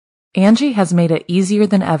Angie has made it easier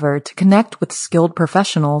than ever to connect with skilled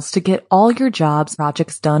professionals to get all your jobs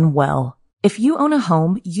projects done well. If you own a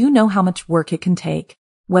home, you know how much work it can take,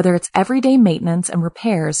 whether it's everyday maintenance and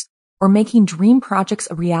repairs or making dream projects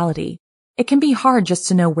a reality. It can be hard just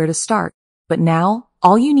to know where to start, but now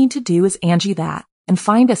all you need to do is Angie that and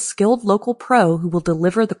find a skilled local pro who will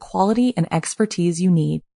deliver the quality and expertise you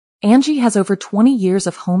need. Angie has over 20 years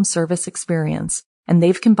of home service experience, and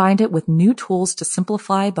they've combined it with new tools to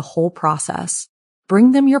simplify the whole process.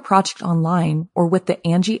 Bring them your project online or with the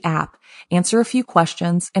Angie app, answer a few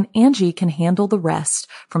questions, and Angie can handle the rest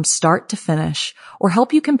from start to finish, or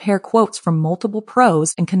help you compare quotes from multiple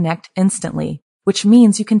pros and connect instantly, which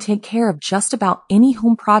means you can take care of just about any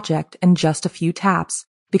home project in just a few taps.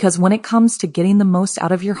 Because when it comes to getting the most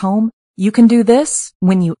out of your home, you can do this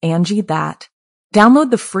when you Angie that.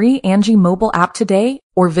 Download the free Angie mobile app today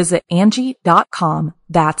or visit Angie.com.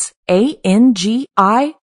 That's ANGI.com.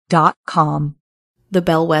 The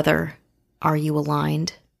Bellwether. Are you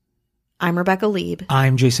aligned? I'm Rebecca Lieb.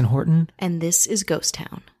 I'm Jason Horton. And this is Ghost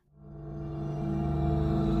Town.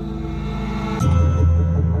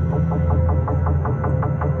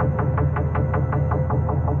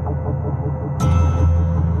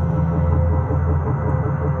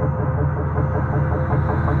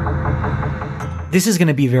 This is going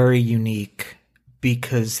to be very unique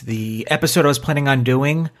because the episode I was planning on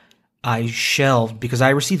doing, I shelved because I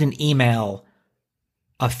received an email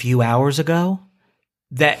a few hours ago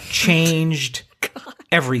that changed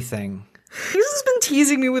everything. He's just been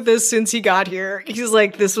teasing me with this since he got here. He's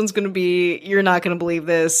like, this one's going to be, you're not going to believe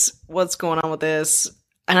this. What's going on with this?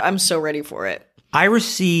 And I'm so ready for it. I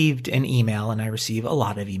received an email, and I receive a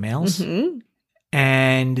lot of emails. Mm-hmm.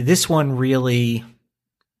 And this one really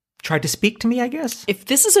tried to speak to me, I guess. If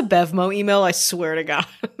this is a Bevmo email, I swear to God.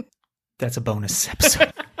 That's a bonus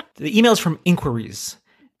episode. The email is from Inquiries,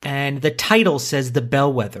 and the title says The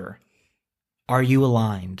Bellwether. Are you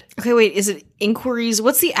aligned? Okay, wait, is it Inquiries?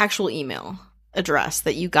 What's the actual email address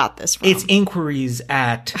that you got this from? It's Inquiries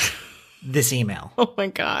at this email. Oh my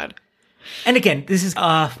God. And again, this is,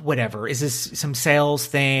 whatever. Is this some sales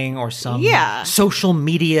thing or some social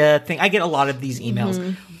media thing? I get a lot of these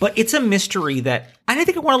emails, but it's a mystery that I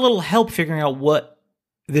think I want a little help figuring out what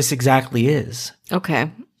this exactly is.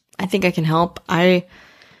 Okay. I think I can help. I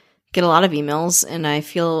get a lot of emails, and I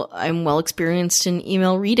feel I'm well experienced in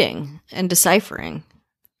email reading and deciphering.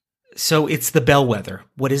 So it's the Bellwether.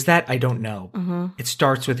 What is that? I don't know. Mm-hmm. It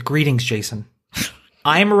starts with, greetings, Jason.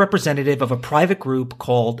 I am a representative of a private group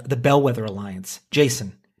called the Bellwether Alliance.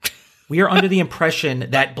 Jason, we are under the impression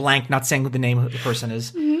that blank, not saying who the name of the person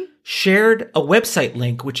is, shared a website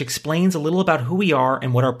link which explains a little about who we are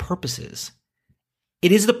and what our purpose is.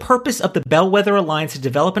 It is the purpose of the Bellwether Alliance to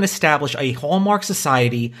develop and establish a hallmark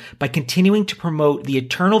society by continuing to promote the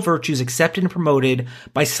eternal virtues accepted and promoted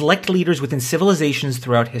by select leaders within civilizations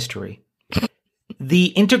throughout history. The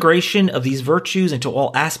integration of these virtues into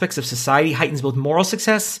all aspects of society heightens both moral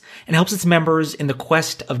success and helps its members in the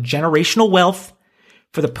quest of generational wealth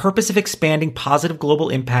for the purpose of expanding positive global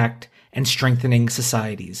impact and strengthening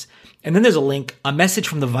societies. And then there's a link, a message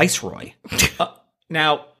from the Viceroy.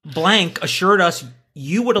 Now, blank assured us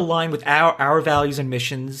you would align with our values and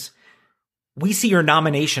missions. We see your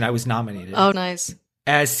nomination. I was nominated. Oh, nice.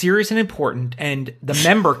 As serious and important, and the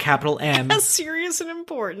member, capital M, as serious and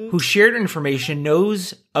important, who shared information,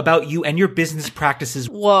 knows about you and your business practices.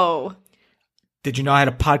 Whoa. Did you know I had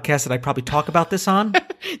a podcast that I probably talk about this on?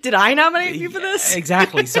 Did I nominate you for this?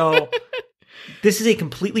 Exactly. So this is a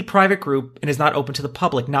completely private group and is not open to the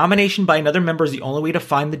public. Nomination by another member is the only way to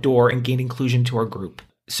find the door and gain inclusion to our group.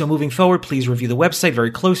 So moving forward, please review the website very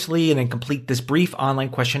closely and then complete this brief online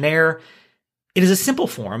questionnaire. It is a simple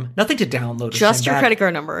form, nothing to download. Just your credit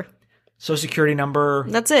card number. Social security number.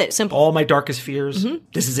 That's it, simple. All my darkest fears. Mm-hmm.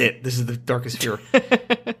 This is it. This is the darkest fear.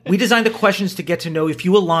 We designed the questions to get to know if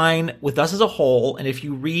you align with us as a whole, and if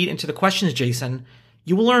you read into the questions, Jason,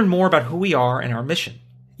 you will learn more about who we are and our mission.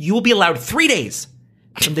 You will be allowed 3 days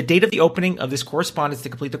from the date of the opening of this correspondence to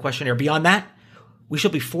complete the questionnaire. Beyond that, we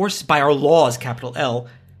shall be forced by our laws, capital L,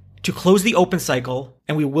 to close the open cycle,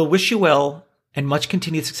 and we will wish you well and much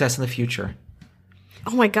continued success in the future.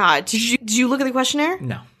 Oh my God. Did you look at the questionnaire?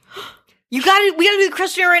 No. We gotta do the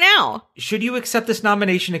questionnaire right now. Should you accept this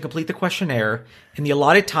nomination and complete the questionnaire, in the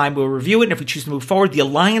allotted time, we'll review it, and if we choose to move forward, the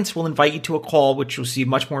Alliance will invite you to a call, which will receive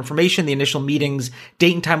much more information. The initial meetings,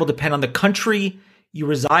 date and time will depend on the country you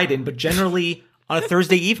reside in, but generally on a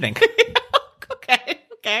Thursday evening.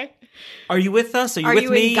 Okay. Are you with us? Are you with me?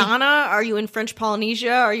 Are you in Ghana? Are you in French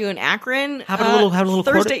Polynesia? Are you in Akron? Have a little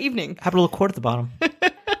Thursday quote, evening. Have a little quote at the bottom.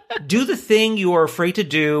 Do the thing you are afraid to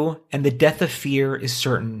do, and the death of fear is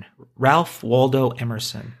certain. Ralph Waldo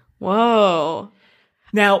Emerson. Whoa.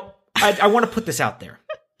 Now, I want to put this out there.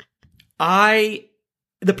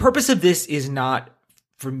 The purpose of this is not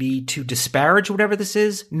for me to disparage whatever this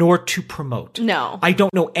is, nor to promote. No. I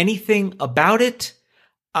don't know anything about it.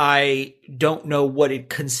 I don't know what it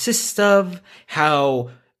consists of,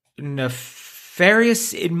 how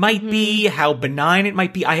nefarious it might be, how benign it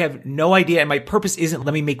might be. I have no idea. And my purpose isn't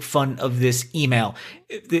let me make fun of this email.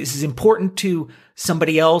 If this is important to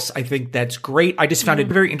somebody else, I think that's great. I just found it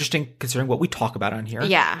very interesting considering what we talk about on here.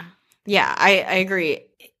 Yeah. Yeah, I agree.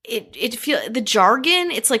 It feel the jargon,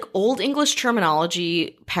 it's like old English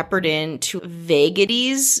terminology peppered into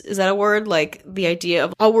vagities. Is that a word? Like the idea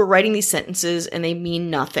of, oh, we're writing these sentences and they mean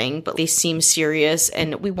nothing, but they seem serious.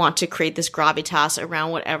 And we want to create this gravitas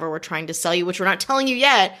around whatever we're trying to sell you, which we're not telling you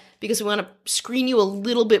yet because we want to screen you a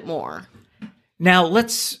little bit more. Now,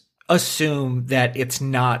 let's assume that it's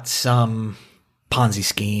not some Ponzi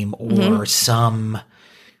scheme or some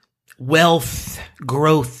wealth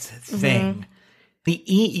growth thing.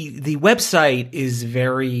 The website is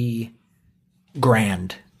very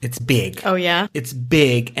grand. It's big. Oh, yeah? It's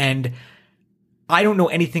big, and I don't know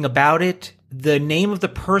anything about it. The name of the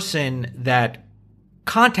person that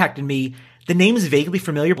contacted me, the name is vaguely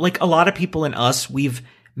familiar. Like a lot of people in us, we've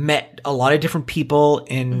met a lot of different people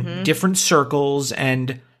in different circles,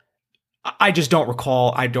 and I just don't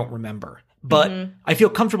recall. I don't remember. But I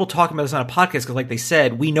feel comfortable talking about this on a podcast because, like they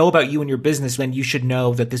said, we know about you and your business, then you should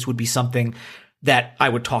know that this would be something that I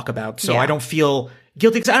would talk about. So I don't feel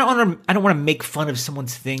guilty because I don't want to make fun of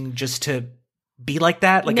someone's thing just to be like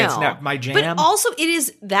that. Like that's not my jam. But also it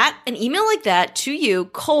is that an email like that to you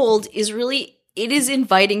cold is really, it is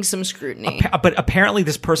inviting some scrutiny. But apparently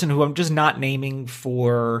this person who I'm just not naming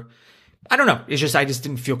for, I don't know. It's just, I just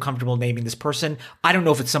didn't feel comfortable naming this person. I don't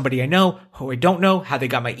know if it's somebody I know, who I don't know, how they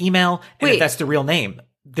got my email, and if that's the real name.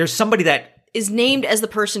 There's somebody that is named as the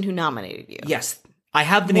person who nominated you. Yes. I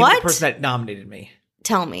have the name of the person that nominated me.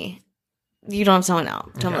 Tell me. You don't have to tell me now.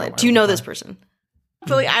 Tell me later. Do you know this person?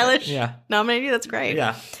 Billie Eilish nominated you? That's great.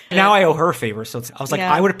 Yeah. Now I owe her a favor. So I was like,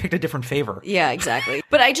 I would have picked a different favor. Yeah, exactly.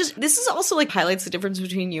 But this is also like highlights the difference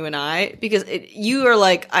between you and I because you are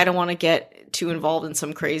like, I don't want to get too involved in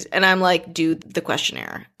some crazy. And I'm like, do the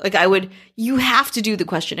questionnaire. Like you have to do the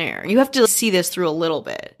questionnaire. You have to see this through a little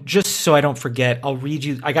bit. Just so I don't forget, I'll read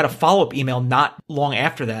you. I got a follow-up email not long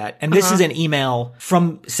after that. And this is an email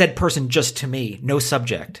from said person just to me. No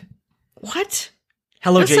subject. What?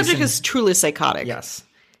 Hello, Jason. The subject is truly psychotic. Yes.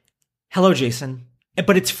 Hello, Jason.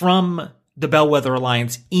 But it's from the Bellwether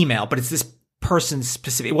Alliance email, but it's this person's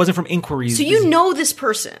specific. It wasn't from inquiries. So you know this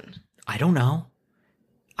person? I don't know.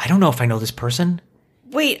 I don't know if I know this person.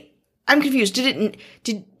 Wait, I'm confused.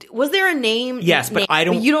 Was there a name? Yes, but I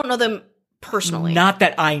don't. You don't know them personally. Not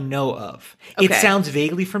that I know of. Okay. It sounds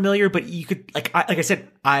vaguely familiar, but you could like I said,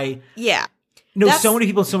 know so many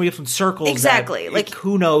people in so many different circles. Exactly. Like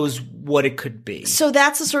who knows what it could be. So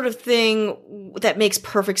that's the sort of thing that makes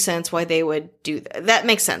perfect sense why they would do that. That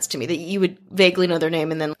makes sense to me that you would vaguely know their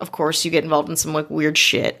name and then of course you get involved in some like weird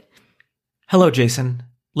shit. Hello, Jason.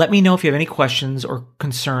 Let me know if you have any questions or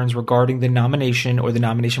concerns regarding the nomination or the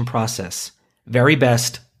nomination process. Very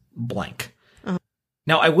best, blank.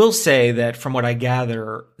 Now, I will say that from what I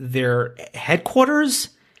gather, their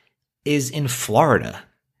headquarters is in Florida,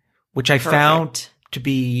 which I found to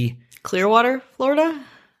be... Clearwater, Florida?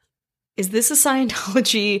 Is this a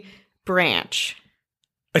Scientology branch?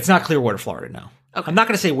 It's not Clearwater, Florida, no. Okay. I'm not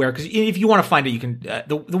going to say where, because if you want to find it, you can.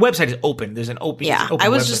 The website is open. There's an open. Yeah, open I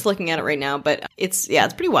was website. just looking at it right now, but it's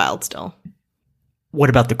pretty wild still. What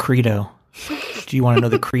about the credo? Do you want to know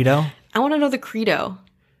the credo? I want to know the credo.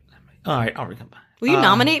 All right, I'll come back. Will you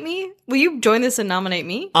nominate me? Will you join this and nominate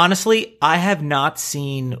me? Honestly, I have not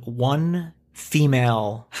seen one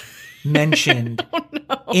female mentioned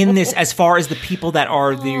in this as far as the people that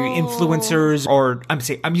are the influencers, or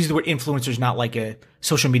I'm using the word influencers, not like a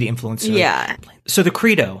social media influencer. Yeah. So the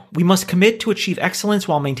credo: we must commit to achieve excellence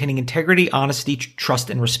while maintaining integrity, honesty, trust,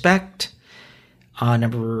 and respect.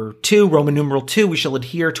 Number 2, Roman numeral 2, we shall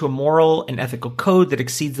adhere to a moral and ethical code that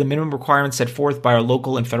exceeds the minimum requirements set forth by our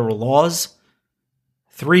local and federal laws.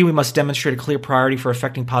 3, we must demonstrate a clear priority for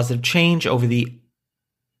effecting positive change over the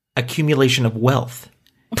accumulation of wealth.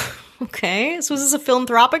 Okay, so is this a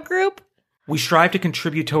philanthropic group? We strive to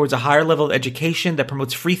contribute towards a higher level of education that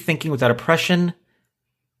promotes free thinking without oppression.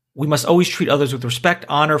 We must always treat others with respect,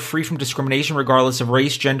 honor, free from discrimination, regardless of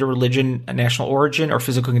race, gender, religion, national origin, or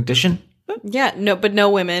physical condition. Yeah, but no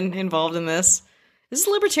women involved in this. Is this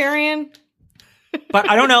libertarian? But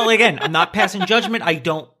I don't know. Again, I'm not passing judgment. I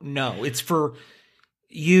don't know.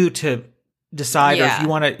 you to decide, or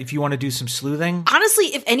Yeah. if you want to do some sleuthing. Honestly,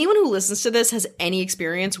 if anyone who listens to this has any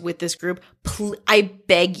experience with this group, I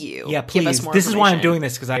beg you, Yeah, please. give us more This is why I'm information. doing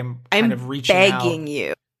this, because I'm kind of reaching begging out.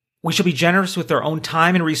 you. We shall be generous with our own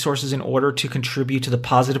time and resources in order to contribute to the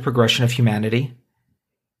positive progression of humanity.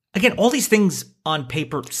 Again, all these things on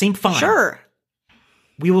paper seem fine. Sure.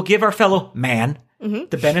 We will give our fellow man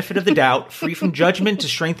the benefit of the doubt, free from judgment, to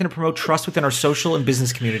strengthen and promote trust within our social and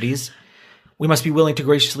business communities. We must be willing to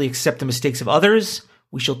graciously accept the mistakes of others.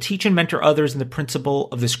 We shall teach and mentor others in the principle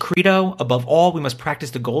of this credo. Above all, we must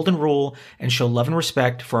practice the golden rule and show love and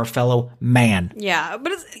respect for our fellow man. Yeah,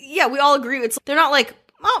 but we all agree. They're not like,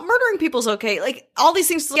 oh, murdering people's okay. Like, all these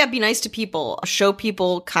things, be nice to people, show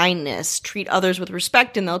people kindness, treat others with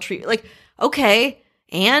respect, and they'll treat, like, okay,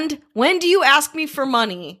 and when do you ask me for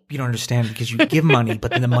money? You don't understand, because you give money,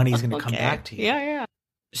 but then the money is going to come Okay. back to you. Yeah.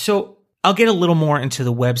 So I'll get a little more into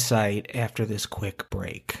the website after this quick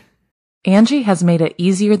break. Angie has made it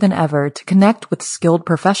easier than ever to connect with skilled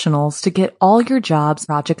professionals to get all your jobs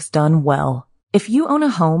projects done well. If you own a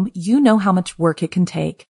home, you know how much work it can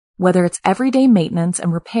take, whether it's everyday maintenance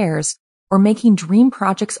and repairs or making dream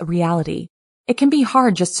projects a reality. It can be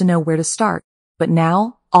hard just to know where to start, but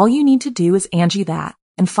now all you need to do is Angie that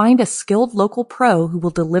and find a skilled local pro who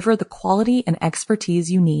will deliver the quality and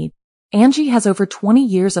expertise you need. Angie has over 20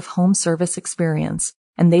 years of home service experience,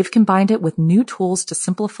 and they've combined it with new tools to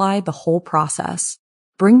simplify the whole process.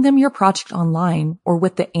 Bring them your project online or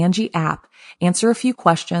with the Angie app, answer a few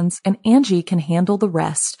questions, and Angie can handle the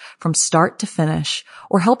rest from start to finish,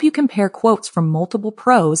 or help you compare quotes from multiple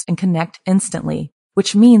pros and connect instantly,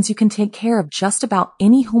 which means you can take care of just about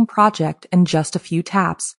any home project in just a few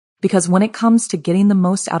taps. Because when it comes to getting the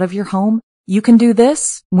most out of your home, you can do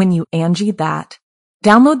this when you Angie that.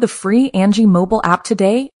 Download the free Angie mobile app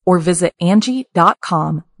today or visit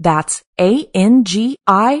Angie.com. That's ANGI.com.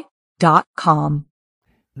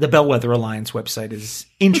 The Bellwether Alliance website is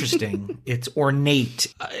interesting. It's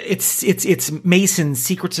ornate. It's Mason's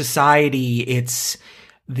secret society. It's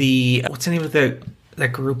what's the name of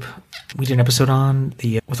that group we did an episode on?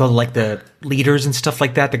 With all the leaders and stuff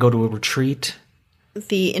like that go to a retreat.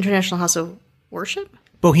 The International House of Worship?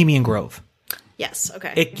 Bohemian Grove. Yes,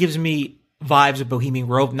 okay. It gives me vibes of Bohemian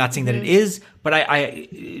Grove. Not saying that it is, but I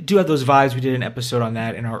do have those vibes. We did an episode on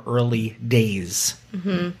that in our early days.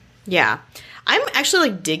 Yeah. I'm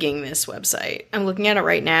actually digging this website. I'm looking at it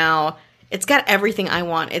right now. It's got everything I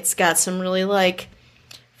want. It's got some really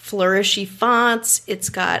flourishy fonts. It's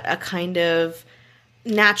got a kind of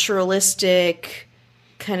naturalistic,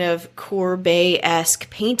 kind of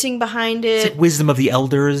Courbet-esque painting behind it. It's like Wisdom of the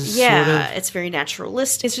Elders. Yeah, sort of. it's very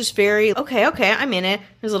naturalistic. It's just very, okay, I'm in it.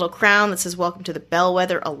 There's a little crown that says, "Welcome to the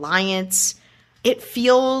Bellwether Alliance." It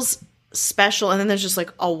feels special, and then there's just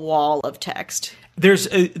a wall of text.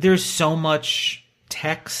 There's so much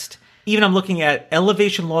text. Even I'm looking at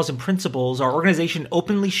elevation laws and principles. Our organization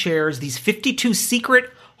openly shares these 52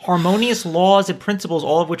 secret, harmonious laws and principles,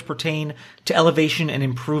 all of which pertain to elevation and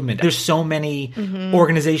improvement. There's so many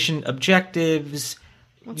organization objectives.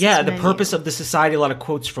 The purpose of the society, a lot of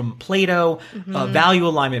quotes from Plato, value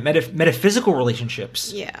alignment, metaphysical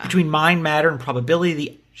relationships between mind, matter, and probability,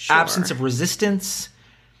 the absence of resistance,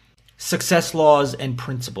 success laws, and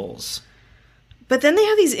principles. But then they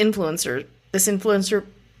have this influencer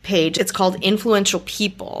page. It's called Influential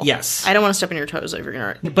People. Yes. I don't want to step on your toes if you're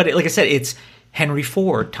going to... But like I said, it's Henry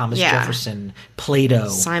Ford, Thomas Jefferson, Plato,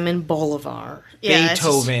 Simon Bolivar,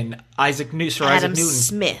 Beethoven, Isaac Newton, Adam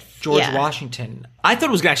Smith, George Washington. I thought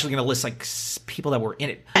it was actually going to list people that were in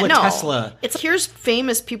it. Tesla. Here's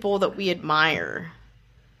famous people that we admire.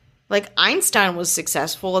 Einstein was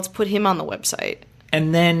successful. Let's put him on the website.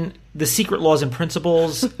 And then the secret laws and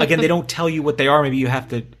principles. Again, they don't tell you what they are. Maybe you have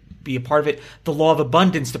to be a part of it. The law of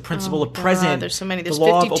abundance, the principle of present. There's so many. There's the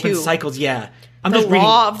law 52. of open cycles. Yeah. The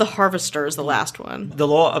law of the harvester is the last one. The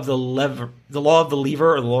law of the lever, the law of the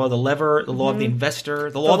lever, or the law of the lever, the law of the investor,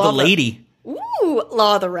 the law of the lady. Ooh,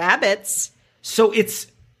 law of the rabbits. So it's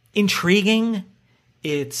intriguing.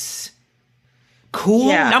 It's cool.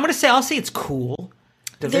 Yeah. I'll say it's cool.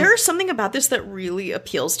 There's something about this that really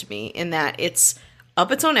appeals to me in that it's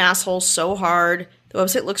up its own asshole so hard. The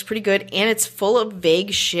website looks pretty good, and it's full of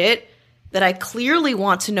vague shit that I clearly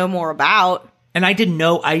want to know more about. And I didn't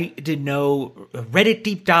know Reddit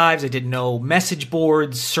deep dives. I didn't know message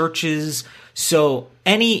boards, searches. So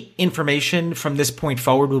any information from this point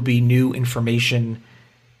forward will be new information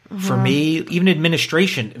for me. Even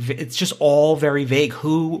administration, it's just all very vague.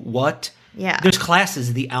 Who, what? Yeah. There's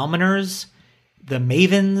classes, the almoners, the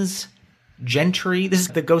mavens, gentry. This is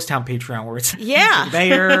the Ghost Town Patreon where it's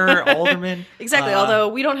mayor, alderman. Exactly. Although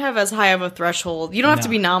we don't have as high of a threshold. You don't have to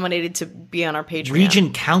be nominated to be on our Patreon.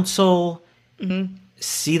 Regent council.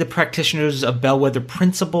 See the practitioners of Bellwether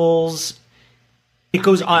principles. It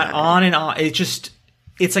goes on and on.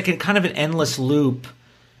 It's like a kind of an endless loop.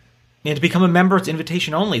 And to become a member, it's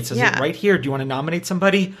invitation only. It says it right here. Do you want to nominate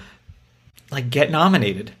somebody? Like, get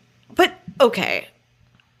nominated. But, okay.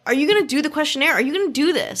 Are you going to do the questionnaire? Are you going to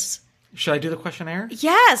do this? Should I do the questionnaire?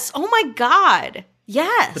 Yes. Oh, my God.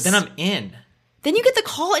 Yes. But then I'm in. Then you get the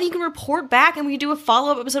call and you can report back and we do a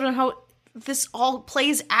follow-up episode on how this all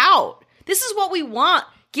plays out. This is what we want.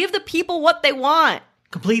 Give the people what they want.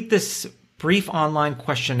 Complete this brief online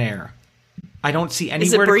questionnaire. I don't see anywhere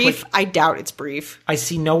Is it brief? to click. I doubt it's brief. I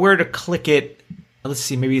see nowhere to click it. Let's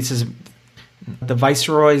see. Maybe it says the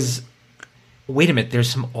Viceroy's. Wait a minute. There's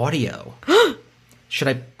some audio. Should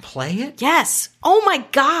I play it? Yes. Oh my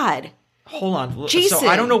God. Hold on. Jason. So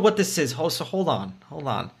I don't know what this is. So hold on.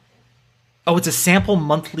 Oh, it's a sample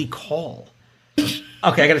monthly call. Okay,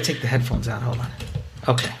 I got to take the headphones out. Hold on.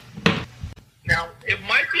 Okay. Now, it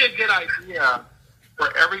might be a good idea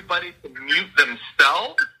for everybody to mute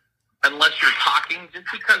themselves unless you're talking, just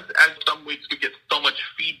because as some weeks we get so much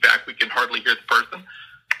feedback, we can hardly hear the person.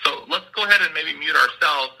 So let's go ahead and maybe mute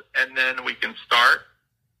ourselves, and then we can start.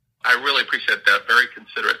 I really appreciate that. Very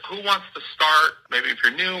considerate. Who wants to start? Maybe if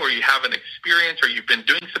you're new or you have an experience or you've been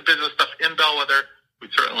doing some business stuff in Bellwether, we'd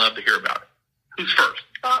certainly love to hear about it. Who's first?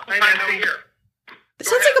 Nice to hear. It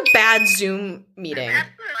sounds like a bad Zoom meeting. I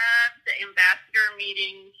love the ambassador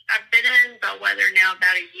meetings. I've been in Bellwether now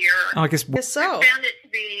about a year. Oh, I guess so. I found it to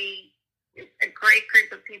be a great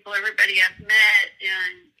group of people. Everybody I've met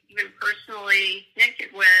and even personally connected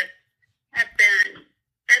with have been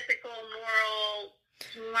ethical, moral,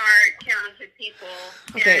 smart, talented people.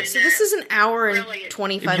 Okay, and, so this is an hour and really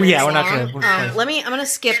 25 minutes Yeah, we're not long. going to. I'm going to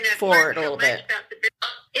skip and I've forward learned a so little much bit. about the business.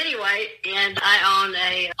 Anyway, and I own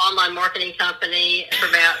a online marketing company for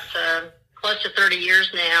about close to 30 years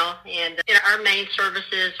now, and our main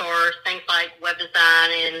services are things like web design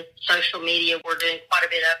and social media. We're doing quite a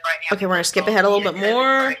bit of right now. Okay, we're going to skip ahead a little bit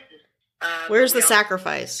more. Where's the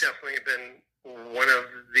sacrifice? Definitely been one of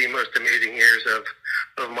the most amazing years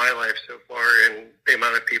of my life so far, and the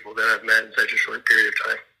amount of people that I've met in such a short period of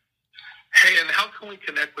time. Hey, and how can we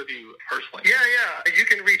connect with you personally? Yeah. You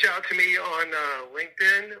can reach out to me on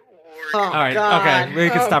LinkedIn or... All right, okay, we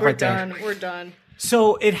can stop right there. We're done.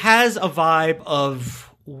 So it has a vibe of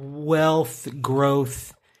wealth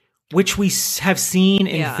growth, which we have seen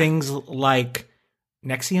in things like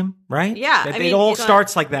Nexium, right? Yeah, it all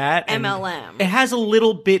starts like that. MLM. It has a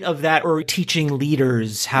little bit of that, or teaching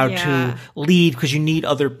leaders how to lead because you need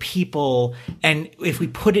other people. And if we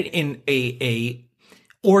put it in a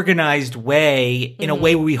organized way, in a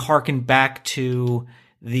way where we hearken back to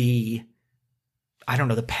the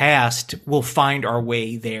past, we'll find our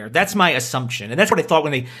way there. That's my assumption. And that's what I thought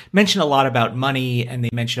when they mentioned a lot about money and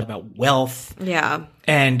they mentioned about wealth. Yeah.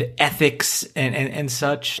 And ethics and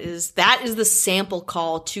such. That is the sample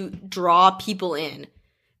call to draw people in.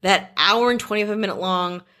 That hour and 25-minute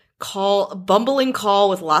long bumbling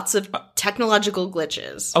call with lots of technological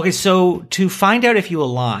glitches. Okay, so to find out if you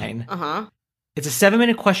align, it's a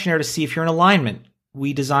 7-minute questionnaire to see if you're in alignment.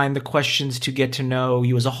 We designed the questions to get to know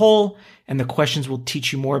you as a whole, and the questions will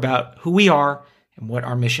teach you more about who we are and what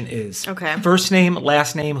our mission is. Okay. First name,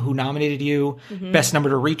 last name, who nominated you, best number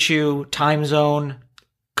to reach you, time zone,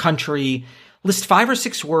 country. List 5 or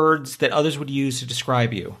 6 words that others would use to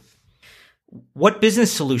describe you. What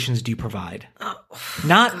business solutions do you provide?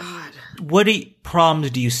 Not what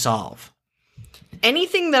problems do you solve?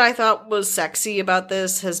 Anything that I thought was sexy about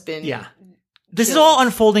this has been This is all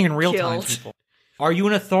unfolding in real time, people. Are you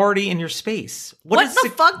an authority in your space? What the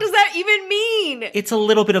fuck does that even mean? It's a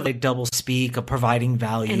little bit of a double speak of providing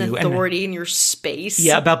value. An authority in your space?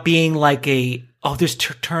 Yeah, about being like there's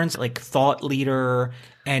terms like thought leader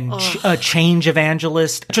and change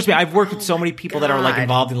evangelist. Trust me, I've worked with so many people that are like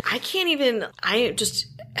involved in. I just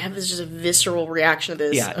have this just a visceral reaction to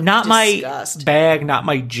this. Yeah, not disgust. My bag, not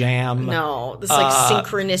my jam. No, this like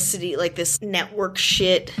synchronicity, like this network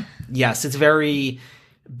shit. Yes, it's very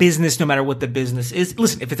business, no matter what the business is.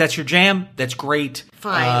 Listen, if that's your jam, that's great.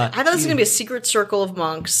 Fine. I thought this was going to be a secret circle of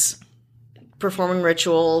monks performing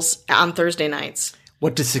rituals on Thursday nights.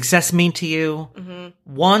 What does success mean to you?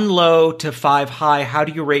 1 low to 5 high. How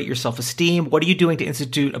do you rate your self-esteem? What are you doing to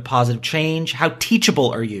institute a positive change? How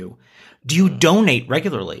teachable are you? Do you donate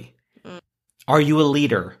regularly? Are you a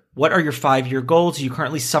leader? What are your 5-year goals? Do you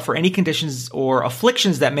currently suffer any conditions or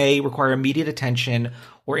afflictions that may require immediate attention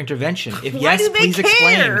or intervention? If yes, please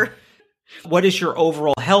explain. What is your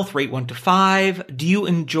overall health rate, 1 to 5? Do you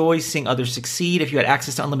enjoy seeing others succeed? If you had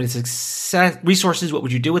access to unlimited success resources, what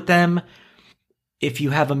would you do with them? If you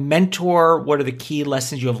have a mentor, what are the key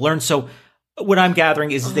lessons you have learned? So what I'm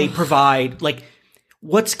gathering is they provide, like,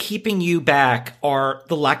 what's keeping you back are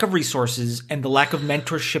the lack of resources and the lack of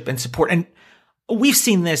mentorship and support. And we've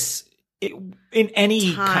seen this in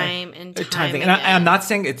any time thing. And I'm not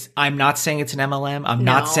saying it's an MLM. I'm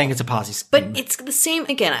not saying it's a Ponzi scheme. But it's the same.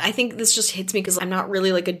 Again, I think this just hits me because I'm not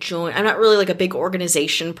really like I'm not really like a big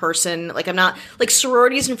organization person. Like I'm not like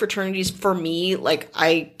sororities and fraternities for me. Like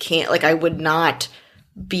I can't, like I would not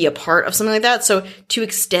be a part of something like that. So to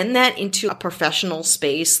extend that into a professional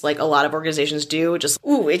space, like a lot of organizations do, just,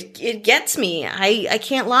 it gets me. I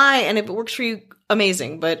can't lie. And if it works for you,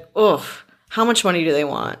 amazing. But, how much money do they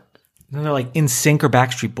want? And they're like NSYNC or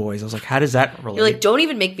Backstreet Boys. I was like, how does that relate? You're like, don't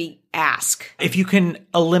even make me ask. If you can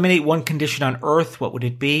eliminate one condition on Earth, what would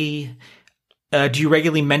it be? Do you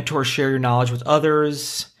regularly mentor or share your knowledge with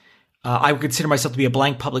others? I would consider myself to be a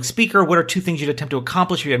blank public speaker. What are 2 things you'd attempt to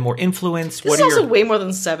accomplish if you had more influence? This is also way more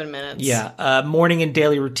than 7 minutes. Yeah. Morning and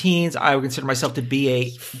daily routines. I would consider myself to be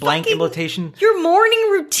a blank implementation. Your morning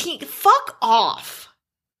routine. Fuck off.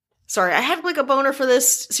 Sorry, I had like a boner for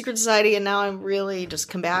this secret society, and now I'm really just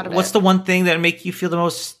combative. What's the one thing that make you feel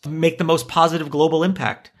make the most positive global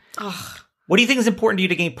impact? What do you think is important to you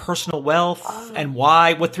to gain personal wealth, and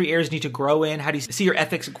why? What 3 areas need to grow in? How do you see your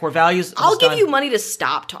ethics and core values? I'll give you money to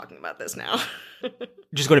stop talking about this now.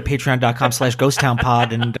 Just go to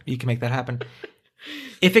patreon.com/ghosttownpod and you can make that happen.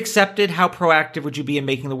 If accepted, how proactive would you be in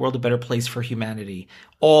making the world a better place for humanity?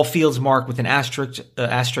 All fields marked with an asterisk.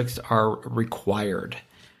 Asterisks are required.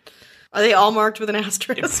 Are they all marked with an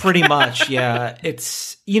asterisk? Pretty much, yeah.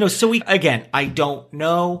 It's, so I don't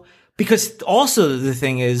know. Because also the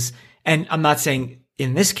thing is, and I'm not saying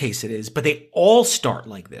in this case it is, but they all start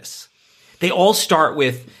like this. They all start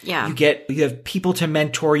with, you have people to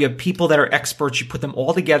mentor, you have people that are experts, you put them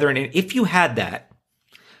all together. And if you had that,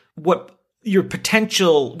 what is your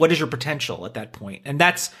potential at that point? And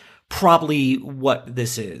that's probably what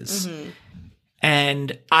this is. Mm-hmm.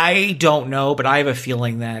 And I don't know, but I have a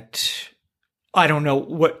feeling that I don't know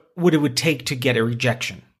what it would take to get a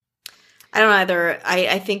rejection. I don't either.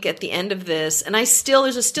 I think at the end of this, and there's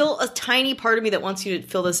still a tiny part of me that wants you to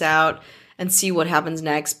fill this out and see what happens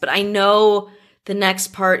next. But I know the next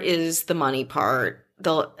part is the money part.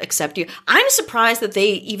 They'll accept you. I'm surprised that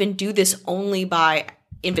they even do this only by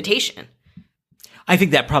invitation. I think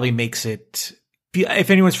that probably makes it, if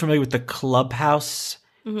anyone's familiar with the Clubhouse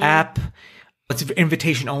app, it's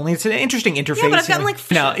invitation only. It's an interesting interface. Yeah, but I've gotten like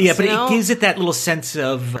but it gives it that little sense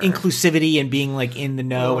of inclusivity and being like in the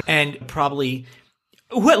know. And probably,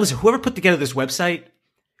 whoever put together this website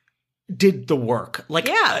did the work. Like,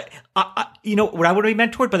 what I would be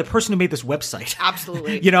mentored by the person who made this website.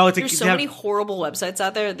 Absolutely. There's so many horrible websites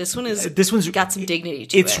out there. This one's got some dignity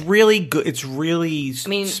to it. It's really good. It's really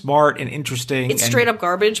smart and interesting. It's straight up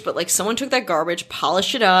garbage, but like someone took that garbage,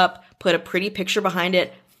 polished it up, put a pretty picture behind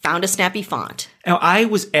it, found a snappy font. Now, I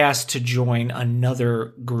was asked to join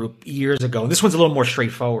another group years ago, and this one's a little more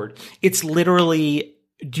straightforward. It's literally,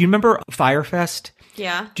 do you remember Firefest?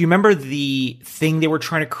 Yeah. Do you remember the thing they were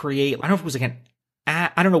trying to create? I don't know if it was like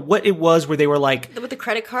I don't know what it was where they were like... With the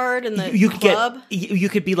credit card and the club? You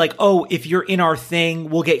could be like, if you're in our thing,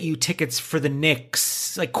 we'll get you tickets for the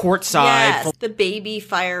Knicks, like courtside. Yes, the baby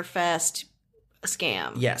Firefest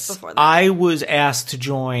scam. Yes. Before that. I was asked to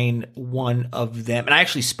join one of them, and I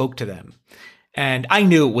actually spoke to them. And I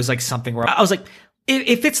knew it was like something where I was like,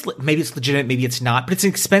 if it's, maybe it's legitimate, maybe it's not, but it's an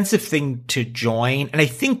expensive thing to join. And I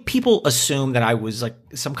think people assume that I was like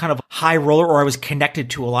some kind of high roller or I was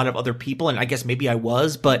connected to a lot of other people. And I guess maybe I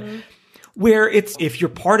was, but where it's, if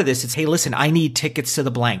you're part of this, it's, hey, listen, I need tickets to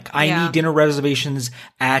the blank. I need dinner reservations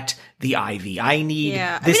at the Ivy. I need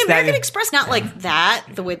this, American Express, not like that,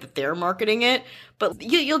 the way that they're marketing it, but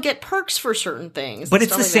you'll get perks for certain things. But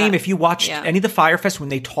it's the same if you watched any of the Firefest when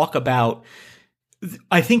they talk about,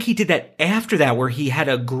 I think he did that after that, where he had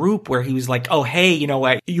a group where he was like, oh, hey,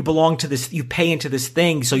 you belong to this, you pay into this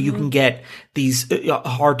thing so you can get these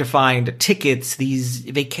hard to find tickets, these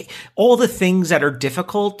all the things that are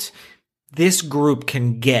difficult, this group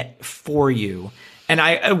can get for you. And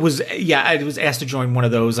I was asked to join one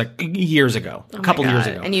of those like years ago, a couple years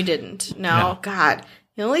ago. And you didn't. No, God.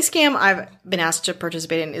 The only scam I've been asked to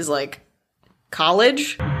participate in is like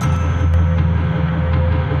college.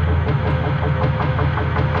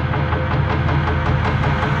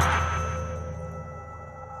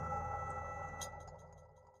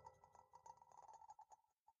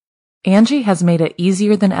 Angie has made it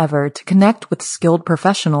easier than ever to connect with skilled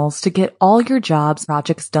professionals to get all your jobs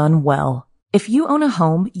projects done well. If you own a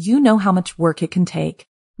home, you know how much work it can take,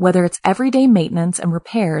 whether it's everyday maintenance and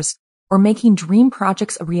repairs or making dream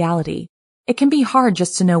projects a reality. It can be hard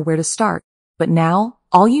just to know where to start, but now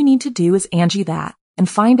all you need to do is Angie that and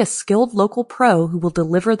find a skilled local pro who will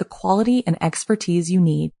deliver the quality and expertise you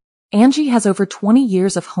need. Angie has over 20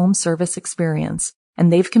 years of home service experience,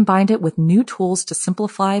 and they've combined it with new tools to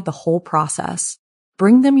simplify the whole process.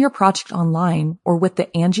 Bring them your project online or with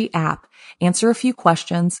the Angie app, answer a few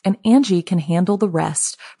questions, and Angie can handle the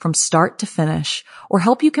rest from start to finish or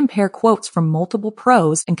help you compare quotes from multiple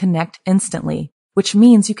pros and connect instantly, which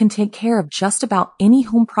means you can take care of just about any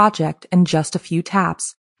home project in just a few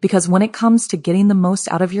taps. Because when it comes to getting the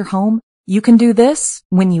most out of your home, you can do this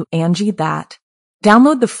when you Angie that.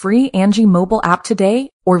 Download the free Angie mobile app today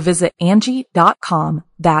or visit Angie.com.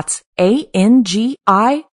 That's ANGI.com.